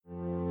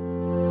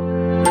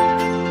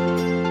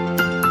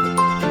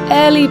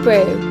Early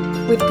Brew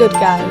with good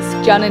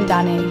guys, John and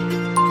Danny.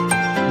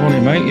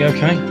 Morning, mate. You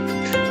okay?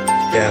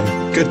 Yeah,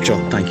 I'm good,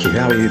 John. Thank you.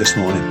 How are you this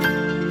morning?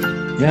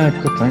 Yeah,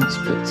 good, thanks.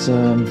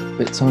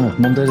 Bit tired.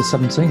 Monday the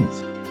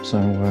 17th. So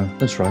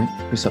that's right.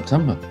 It's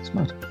September. It's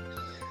mad.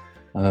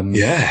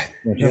 Yeah,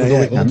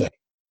 weekend.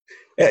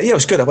 Yeah, it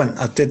was good. I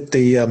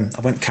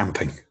went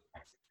camping.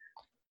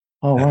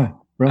 Oh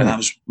wow! Right. And that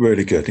was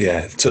really good.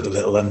 Yeah, took the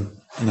little one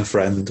and a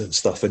friend and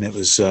stuff, and it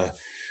was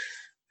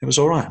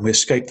all right. And we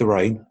escaped the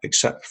rain,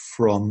 except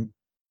from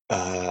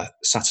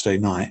Saturday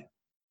night,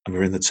 and we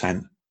were in the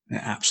tent. And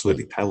it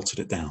absolutely pelted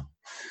it down.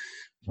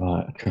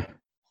 Right. Okay.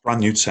 Brand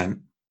new tent.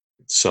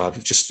 So I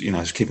was just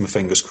keeping my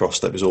fingers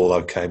crossed that it was all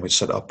okay, and we'd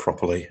set it up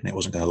properly, and it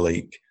wasn't going to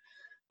leak.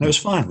 And it was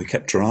fine. We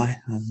kept dry,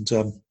 and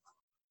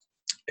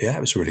it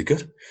was really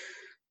good.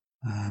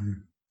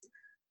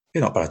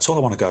 Not bad at all.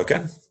 I want to go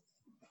again.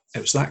 It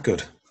was that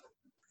good.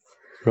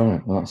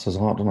 Right. Well, that says a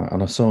lot, doesn't it?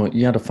 And I saw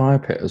you had a fire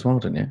pit as well,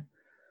 didn't you?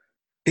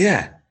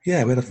 Yeah. We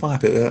had a fire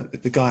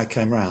pit. The guy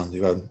came round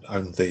who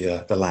owned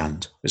the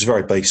land. It was a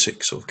very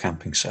basic sort of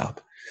camping setup.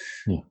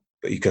 Yeah.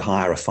 But you could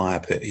hire a fire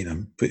pit,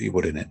 put your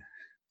wood in it.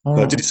 Oh,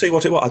 but did you see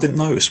what it was? I didn't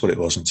notice what it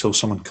was until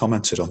someone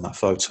commented on that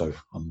photo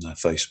on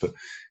Facebook.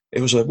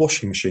 It was a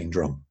washing machine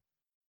drum.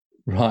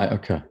 Right.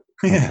 Okay.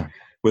 Yeah. Okay.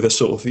 With a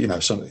sort of,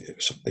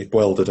 they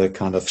welded a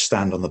kind of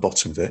stand on the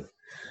bottom of it.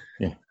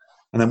 Yeah.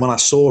 And then when I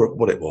saw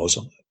what it was,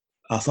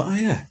 I thought, oh,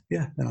 yeah.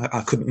 And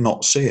I couldn't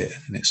not see it,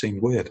 and it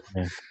seemed weird.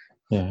 Yeah.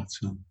 Yeah.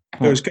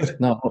 It was good.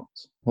 No,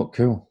 what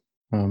cool.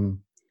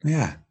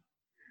 Yeah.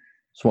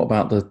 So what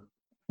about the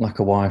lack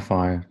of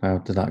Wi-Fi? How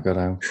did that go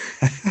down?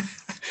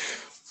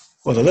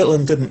 Well, the little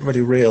one didn't really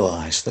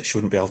realise that she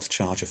wouldn't be able to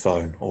charge a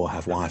phone or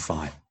have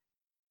Wi-Fi.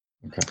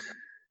 Okay.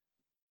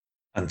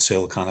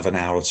 Until kind of an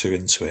hour or two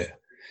into it.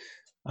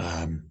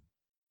 Then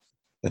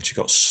she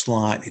got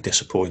slightly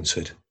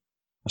disappointed.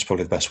 That's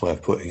probably the best way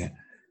of putting it.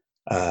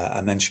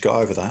 And then she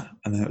got over that,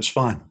 and then it was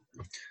fine.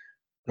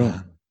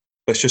 Right.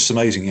 But it's just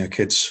amazing,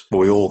 kids,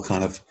 we all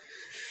kind of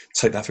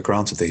take that for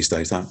granted these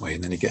days, don't we?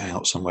 And then you get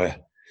out somewhere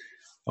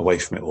away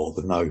from it all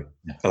with no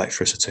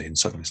electricity, and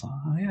suddenly it's like,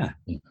 oh, yeah,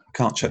 I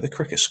can't check the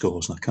cricket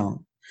scores, and I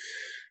can't,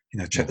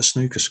 check the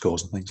snooker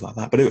scores and things like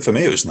that. But for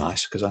me, it was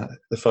nice because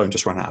the phone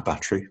just ran out of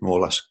battery, more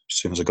or less, as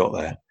soon as I got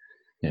there.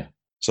 Yeah.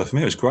 So for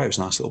me, it was great. It was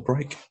a nice little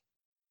break.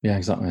 Yeah,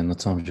 exactly. And the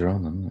times you're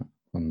on, isn't it?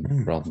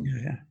 And rather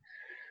than...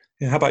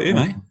 Yeah. How about you,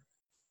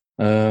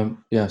 mate?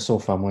 Yeah, saw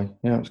family.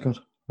 Yeah, it was good.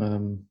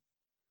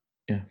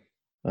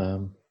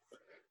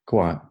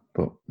 Quiet,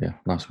 but yeah,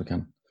 nice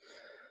weekend.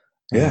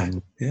 Yeah.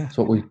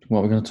 So what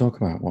are we going to talk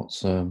about?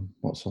 What's on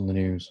the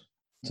news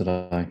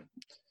today?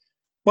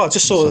 Well, I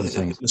just saw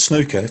the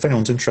snooker. If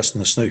anyone's interested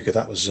in the snooker,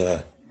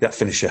 that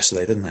finished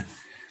yesterday, didn't it?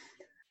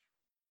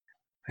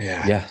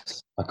 Yeah.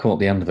 Yes, I caught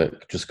the end of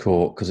it. Just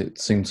caught because it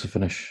seemed to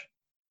finish.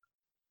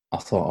 I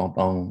thought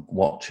I'll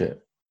watch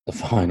it, the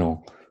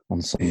final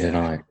on Sunday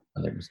night,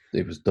 and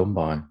it was done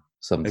by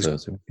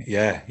 7:30.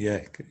 Yeah,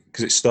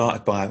 because it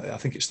started about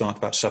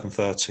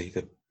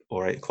 7:30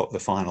 or 8 o'clock, the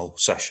final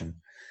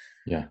session.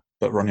 Yeah.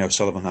 But Ronnie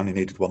O'Sullivan only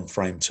needed one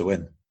frame to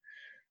win.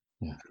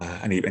 Yeah.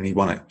 And he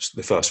won it,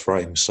 the first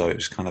frame, so it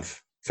was kind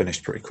of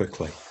finished pretty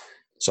quickly.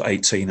 So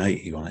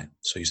 18-8 he won it.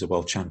 So he's the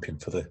world champion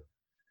for the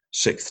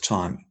 6th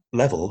time,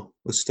 level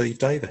with Steve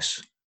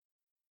Davis.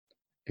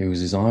 He was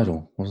his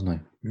idol, wasn't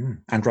he?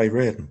 And Ray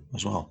Reardon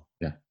as well.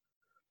 Yeah.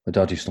 My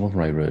dad used to love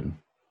Ray Reardon.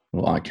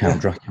 Like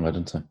Count Dracula,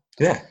 didn't he?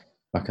 Yeah.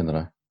 Back in the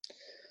day.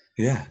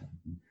 Yeah.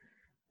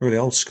 Really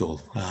old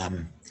school.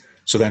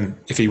 So then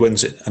if he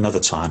wins it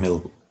another time,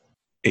 he'll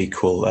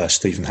equal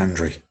Stephen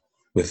Hendry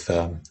with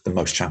the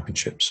most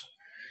championships,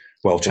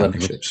 world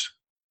championships.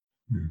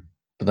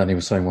 But then he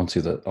was saying once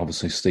that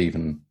obviously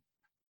Stephen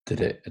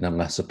did it in a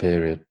lesser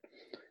period.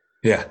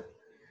 Yeah.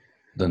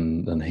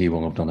 Than he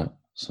will have done it.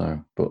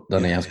 So, but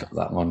then he has got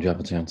that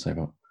longevity, I'd say.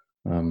 But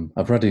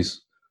I've read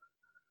he's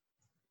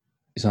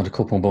had a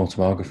couple of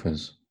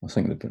autobiographies. I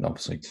think they've been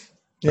obviously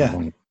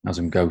has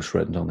him ghost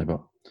written, don't they?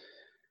 But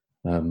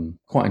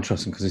quite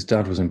interesting because his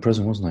dad was in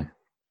prison, wasn't he,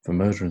 for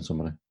murdering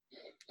somebody?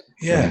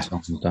 Yeah. His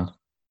dad.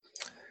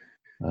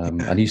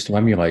 And he used to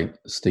emulate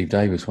Steve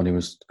Davis when he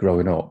was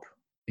growing up.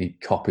 He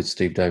copied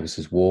Steve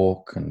Davis's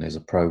walk and his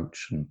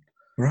approach, and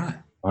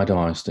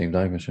idolised Steve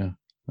Davis. Yeah.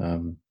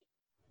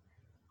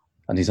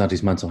 And he's had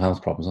his mental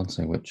health problems,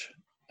 hasn't he? Which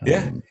he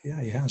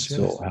has.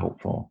 Sort of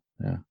helpful.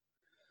 Yeah.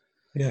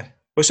 Yeah.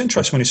 Well, it's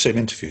interesting when you see him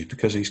interviewed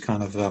because he's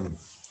kind of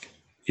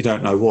you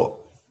don't know what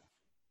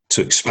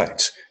to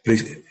expect. But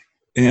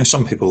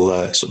some people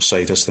sort of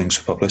say he does things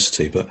for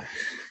publicity, but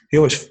he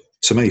always,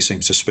 to me,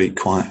 seems to speak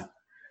quite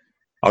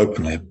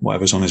openly.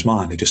 Whatever's on his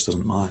mind, he just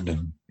doesn't mind,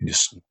 and he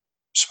just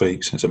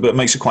speaks. But it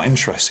makes it quite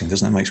interesting,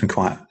 doesn't it? It makes him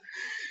quite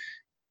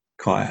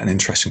an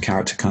interesting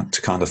character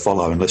to kind of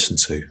follow and listen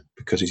to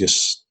because he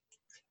just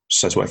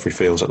says whatever he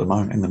feels in the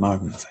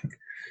moment, I think.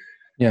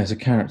 Yeah, he's a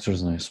character,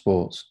 isn't he? A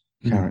sports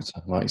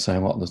character. Like you say, a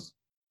lot of the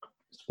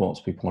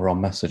sports people are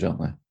on message, aren't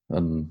they?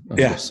 And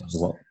just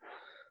what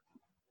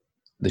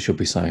they should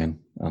be saying,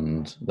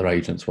 and their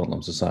agents want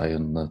them to say,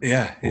 and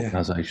the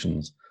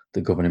organisations.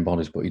 the governing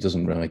bodies, but he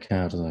doesn't really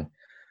care, does he?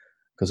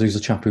 Because who's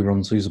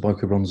the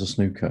bloke who runs the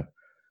snooker?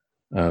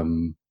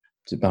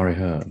 Is it Barry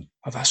Hearn?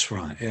 Oh, that's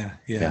right.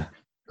 Yeah.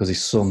 Because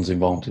his son's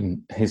involved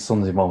in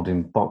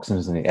boxing,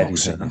 isn't he? Eddie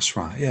Boxing, Hearn. that's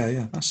right.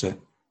 Yeah, that's it.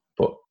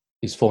 But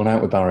he's fallen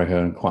out with Barry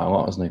Hearn quite a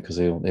lot, hasn't he? Because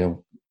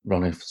he'll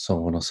run if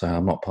someone will say,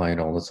 "I'm not playing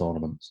all the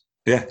tournaments."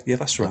 Yeah,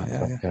 that's right.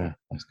 Yeah.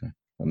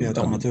 I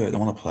don't want to do it. I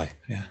don't want to play.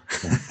 Yeah.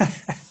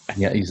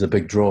 Yeah, he's a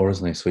big draw,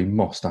 isn't he? So he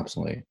must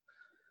absolutely.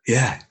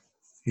 Yeah.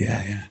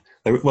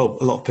 Well,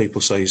 a lot of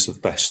people say he's the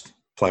best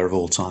player of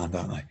all time,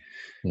 don't they?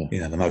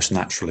 Yeah. The most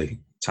naturally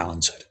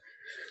talented.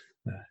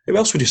 Who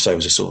else would you say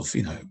was a sort of,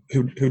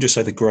 who would you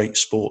say the great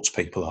sports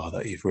people are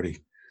that you've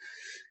really,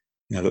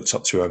 looked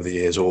up to over the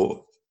years,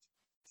 or,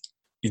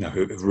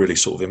 who have really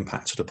sort of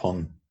impacted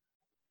upon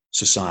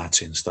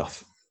society and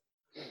stuff?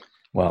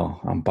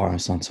 Well, I'm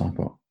biased, aren't I?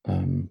 But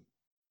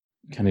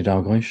Kenny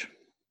Dalglish,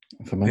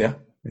 for me. Yeah.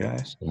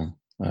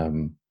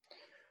 So,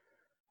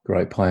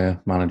 great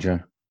player,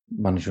 manager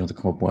of the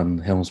club when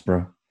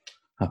Hillsborough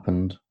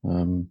happened.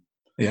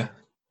 Yeah.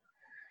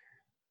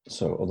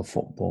 So other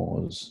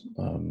footballers,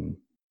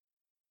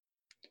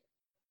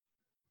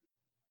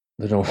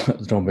 they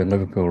don't be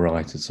Liverpool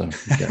related, so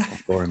it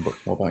gets boring. But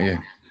what about you?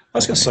 I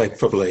was going to say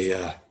probably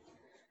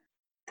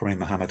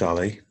Muhammad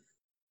Ali.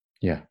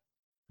 Yeah,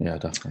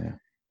 definitely.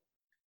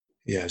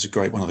 Yeah, he's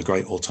one of the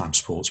great all-time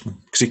sportsmen,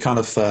 because he kind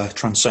of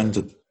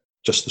transcended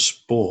just the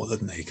sport,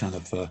 didn't he? Kind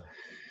of,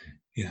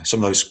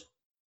 some of those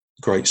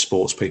great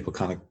sports people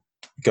kind of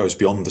goes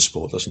beyond the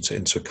sport, doesn't it,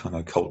 into a kind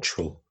of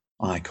cultural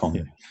icon.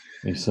 Yeah,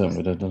 he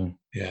certainly did, didn't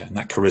he? Yeah, and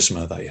that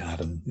charisma that he had,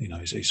 and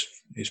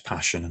his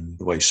passion and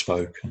the way he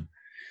spoke, and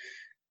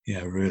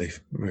really,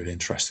 really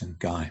interesting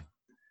guy.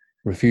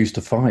 Refused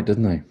to fight,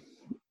 didn't he,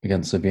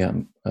 against the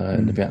in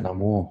the Vietnam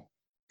War?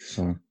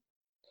 So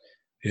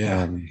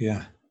yeah.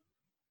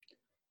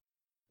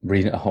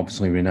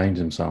 Obviously renamed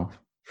himself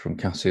from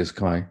Cassius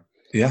Clay.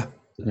 Yeah.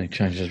 Didn't he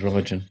change his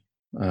religion?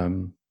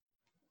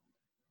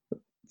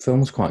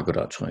 Film's quite good,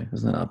 actually,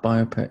 isn't it? That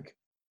biopic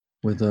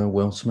with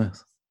Will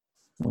Smith.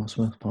 Will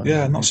Smith playing.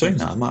 Yeah, I've not seen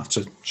that. I might have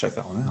to check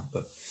that one out.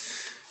 But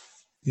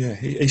yeah,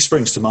 he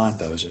springs to mind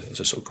though as a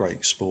sort of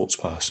great sports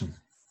person.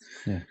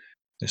 Yeah.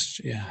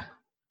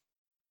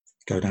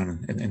 Go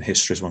down in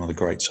history as one of the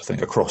greats, I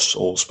think, across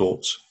all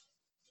sports.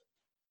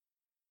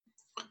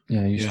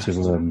 Yeah, he used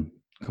to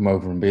come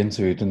over and be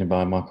interviewed, didn't he,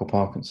 by Michael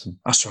Parkinson?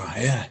 That's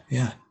right.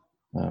 Yeah.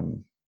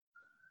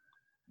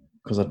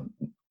 Because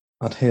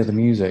I'd hear the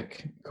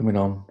music coming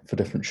on for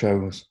different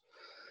shows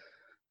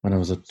when I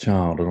was a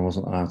child, and I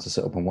wasn't allowed to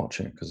sit up and watch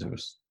it because it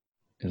was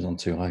on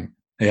too late.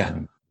 Yeah.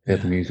 I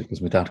heard the music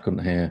because my dad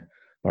couldn't hear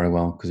very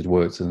well because he'd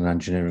worked in an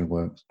engineering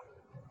works.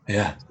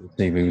 Yeah. So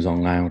the TV was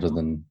on louder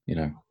than,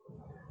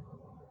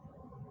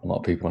 a lot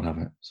of people would have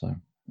it. So,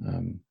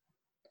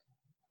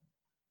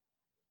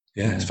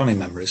 it's funny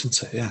memory,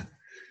 isn't it? Yeah.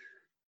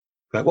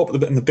 Like, what were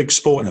the big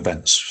sporting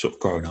events sort of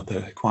growing up?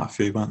 There were quite a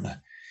few, weren't there?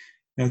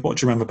 What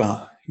do you remember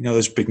about,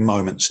 those big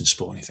moments in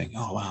sport, and you think,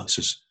 oh, wow, this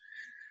is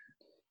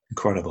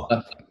incredible.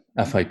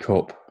 FA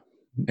Cup.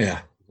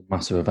 Yeah.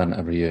 Massive event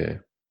every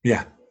year.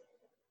 Yeah.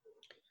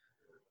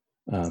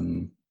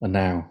 And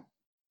now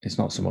it's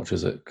not so much,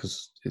 is it?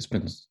 Because it's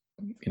been,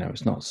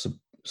 it's not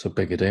so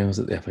big a deal, is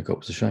it? The FA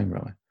Cup's a shame,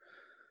 really.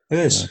 It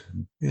is.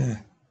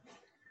 Yeah,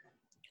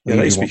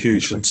 that used to be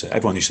huge, didn't it?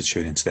 Everyone used to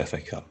tune into the FA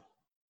Cup.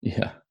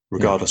 Yeah.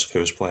 Regardless of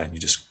who was playing, you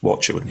just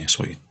watch it, wouldn't you? That's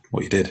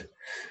what you did.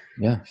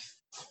 Yeah.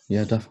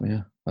 Yeah, definitely,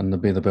 yeah. And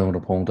there'd be the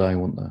build-up all day,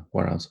 wouldn't there?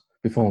 Whereas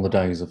before the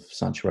days of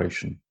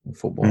saturation of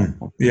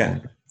football.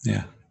 Yeah.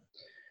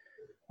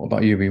 What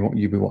about you?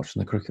 You'd be watching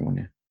the cricket,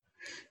 wouldn't you?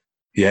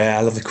 Yeah,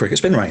 I love the cricket.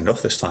 It's been rained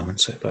off this time,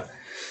 hasn't it? But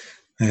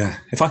yeah,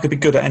 if I could be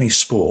good at any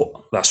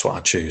sport, that's what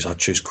I'd choose. I'd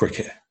choose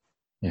cricket.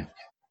 Yeah.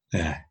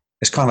 Yeah.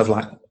 It's kind of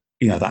like,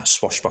 that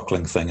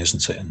swashbuckling thing,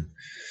 isn't it? And,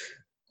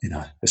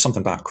 there's something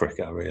about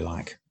cricket I really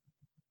like.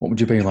 What would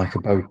you be like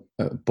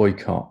a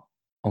boycott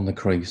on the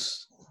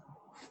crease,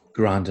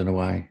 grinding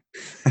away?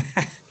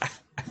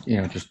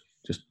 Just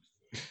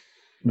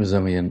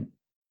resilient.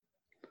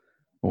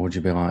 Or would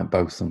you be like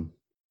Botham,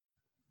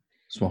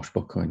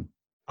 swashbuckling?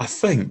 I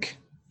think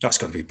that's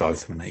got to be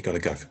Botham, and you've got to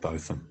go for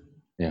Botham.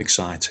 Yeah.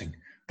 Exciting.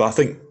 But I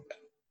think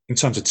in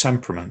terms of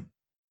temperament,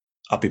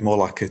 I'd be more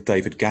like a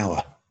David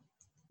Gower.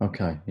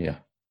 Okay, yeah.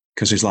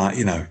 Because he's like,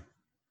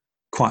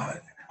 quite,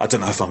 I don't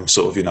know if I'm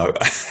sort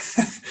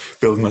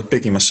of,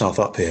 bigging myself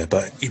up here,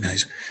 but, he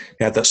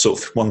had that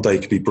sort of, one day he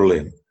could be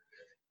brilliant,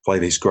 play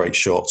these great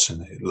shots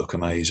and look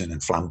amazing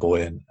and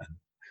flamboyant,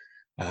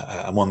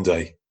 and one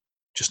day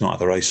just not at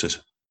the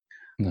races.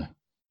 No.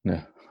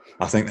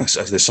 I think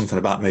there's something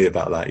about me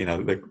about that,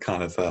 the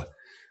kind of, I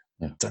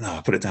don't know,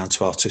 I put it down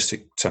to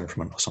artistic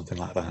temperament or something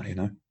like that,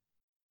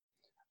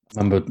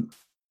 Remember,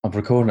 I've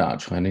recorded it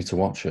actually, I need to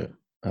watch it.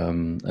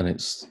 And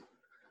it's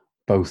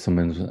Botham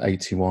in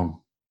 81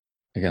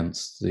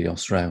 against the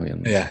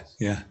Australians. Yeah.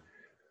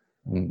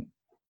 And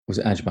was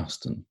it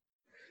Edgbaston?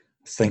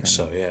 I think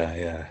so,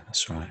 yeah,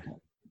 that's right.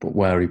 But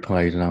where he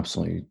played an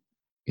absolutely,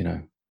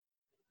 Yeah.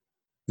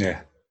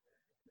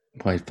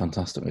 played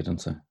fantastically,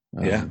 didn't he?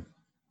 Yeah.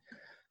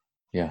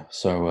 Yeah.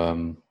 So,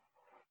 and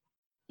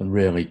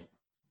really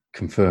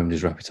confirmed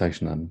his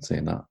reputation then,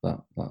 seeing that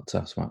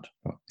test match.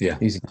 But Yeah,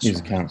 he's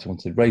a character.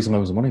 Wanted raising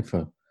loads of money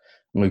for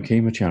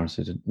leukemia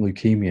charity,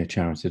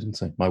 didn't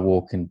he? My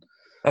walking.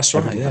 That's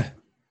right. Yeah.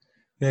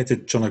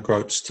 Did John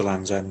O'Groats to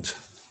Land's End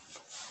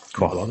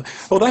quite a lot.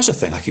 Oh, that's a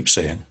thing I keep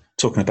seeing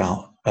talking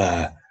about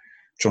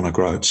John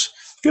O'Groats.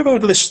 Have you ever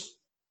heard of this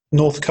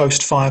North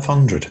Coast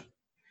 500?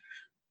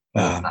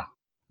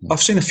 I've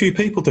seen a few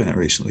people doing it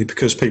recently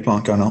because people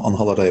aren't going on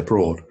holiday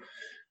abroad.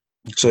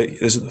 So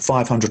there's a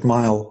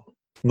 500-mile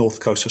North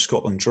Coast of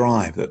Scotland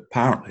drive that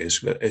apparently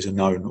is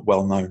a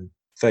well-known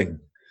thing.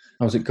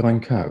 Oh, is it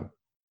Glencoe?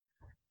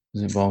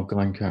 Is it involved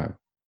Glencoe?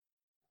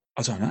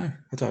 I don't know.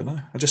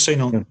 I've just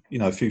seen on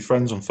a few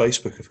friends on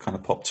Facebook have kind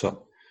of popped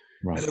up.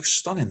 Right. It looks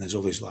stunning. There's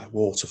all these like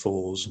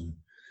waterfalls and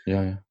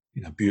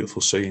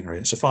beautiful scenery.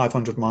 It's a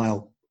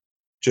 500-mile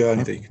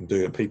journey that you can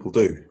do, and people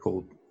do,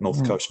 called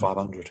North Coast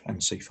 500,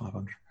 NC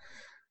 500.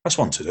 That's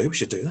one to do. We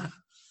should do that.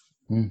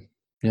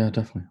 Yeah,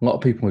 definitely. A lot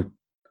of people,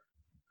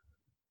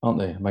 aren't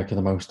they, making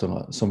the most of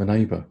it? So my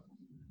neighbour,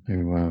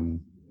 who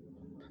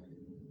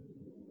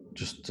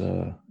he's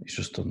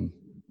just done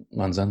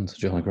Land's End to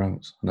John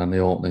O'Groats, and then the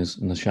Orkneys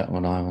and the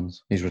Shetland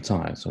Islands. He's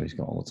retired, so he's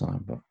got all the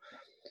time. But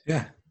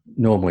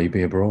normally he'd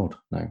be abroad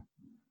now,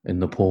 in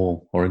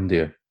Nepal or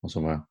India or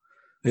somewhere.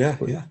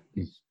 But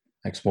he's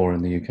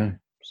exploring the UK,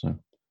 so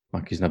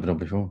like he's never done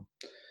before.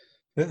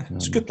 Yeah,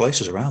 there's good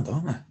places around,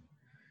 aren't there?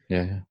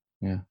 Yeah.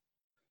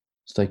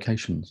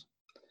 Staycations,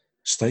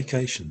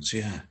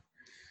 yeah.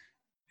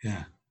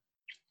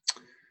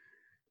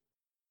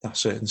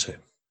 That's it, isn't it?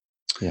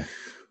 Yeah.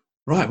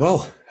 Right,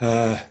 well,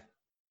 I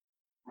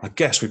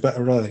guess we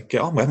better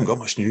get on. We haven't got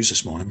much news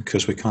this morning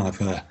because we kind of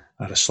had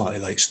a slightly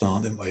late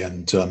start, didn't we?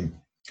 And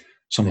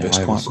some of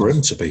it's quite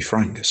grim, to be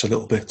frank. It's a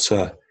little bit,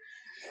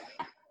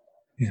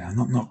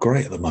 not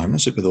great at the moment,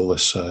 is it, with all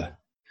this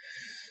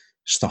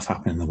stuff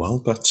happening in the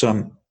world? But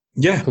I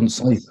couldn't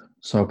sleep,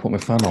 so I put my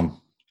fan on.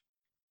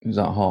 It was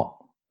that hot,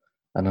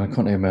 and I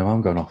couldn't hear my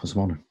alarm going off this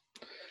morning.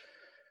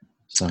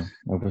 So I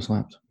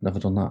overslept. Never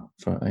done that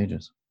for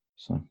ages.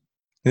 So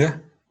yeah,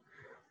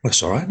 well,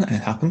 it's all right. It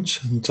happens,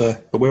 and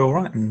but we're all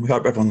right, and we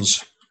hope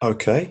everyone's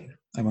okay.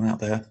 Everyone out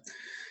there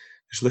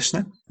who's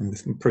listening, and we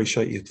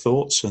appreciate your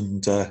thoughts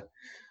and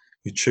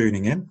you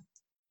tuning in.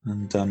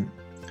 And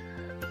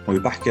we'll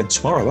be back again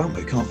tomorrow, won't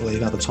we? Can't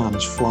believe how the time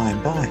is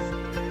flying by.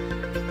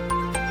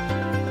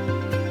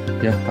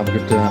 Yeah, have a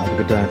good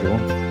day,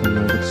 everyone.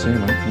 And good to see you,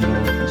 mate. And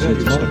I'll see you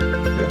tomorrow.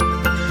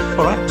 Yeah.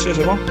 All right, cheers,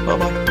 everyone.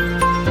 Bye-bye.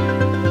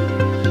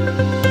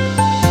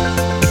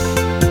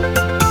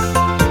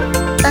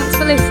 Thanks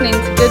for listening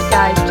to Good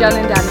Guys, John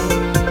and Danny.